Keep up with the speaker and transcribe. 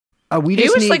He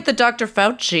was like the Dr.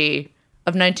 Fauci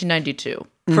of 1992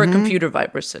 for computer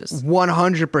viruses.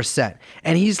 100%.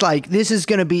 And he's like, this is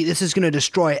going to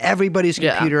destroy everybody's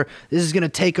computer. This is going to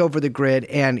take over the grid.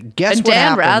 And guess what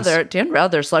happens? Dan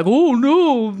Rather's like, oh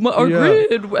no, our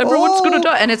grid, everyone's going to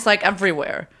die. And it's like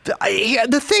everywhere.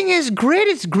 The thing is,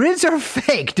 grids are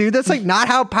fake, dude. That's like not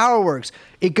how power works.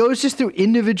 It goes just through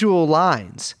individual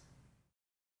lines.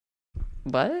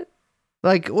 What?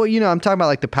 Like, well, I'm talking about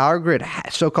like the power grid,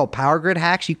 so-called power grid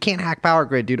hacks. You can't hack power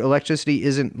grid, dude. Electricity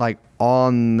isn't like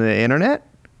on the internet.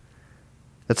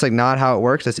 That's like not how it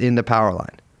works. That's in the power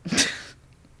line.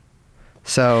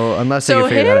 So unless you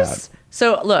figure that out.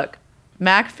 So look,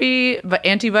 McAfee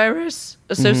Antivirus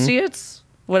Associates,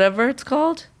 whatever it's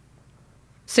called,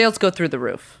 sales go through the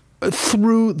roof.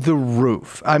 Through the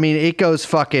roof. I mean, it goes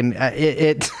fucking.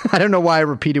 I don't know why I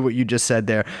repeated what you just said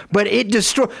there, but it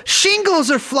destroys.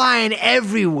 Shingles are flying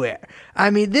everywhere.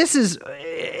 I mean,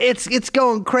 it's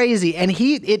going crazy, and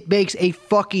it makes a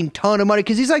fucking ton of money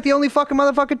because he's like the only fucking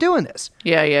motherfucker doing this.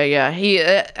 Yeah. He,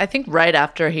 I think, right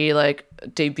after he like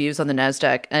debuts on the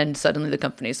NASDAQ, and suddenly the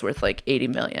company's worth like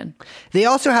 $80 million. They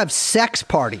also have sex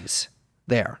parties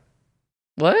there.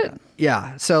 What?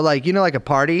 Yeah. So like like a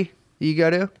party you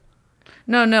go to.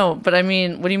 No, but I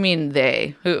mean, what do you mean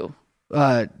they? Who?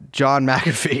 John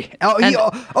McAfee.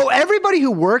 Everybody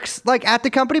who works like at the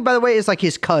company, by the way, is like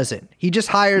his cousin. He just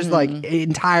hires like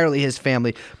entirely his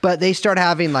family, but they start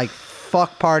having like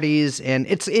fuck parties, and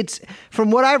it's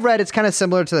from what I've read, it's kind of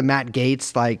similar to the Matt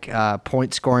Gaetz like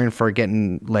point scoring for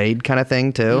getting laid kind of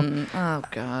thing too. Oh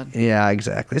God. Yeah,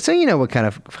 exactly. So what kind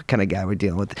of guy we're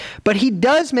dealing with. But he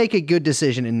does make a good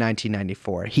decision in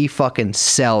 1994. He fucking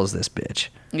sells this bitch.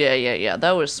 Yeah.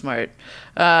 That was smart.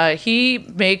 He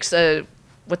makes it's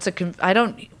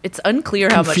unclear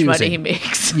how much money he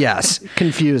makes. Yes,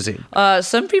 confusing.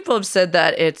 Some people have said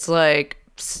that it's like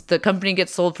the company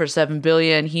gets sold for $7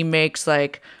 billion. He makes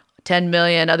like $10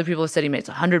 million. Other people have said he makes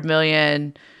 $100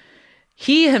 million.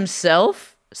 He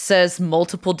himself says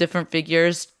multiple different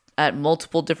figures at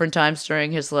multiple different times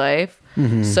during his life.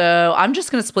 Mm-hmm. So I'm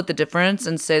just going to split the difference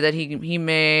and say that he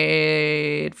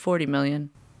made $40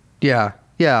 million. Yeah.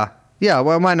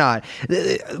 Well, why not?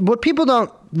 What people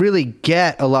don't really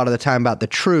get a lot of the time about the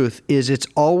truth is it's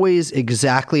always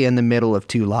exactly in the middle of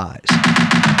two lies.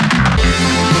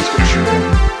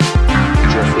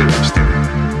 Jeffrey Epstein.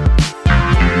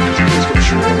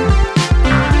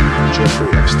 Jeffrey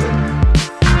Epstein.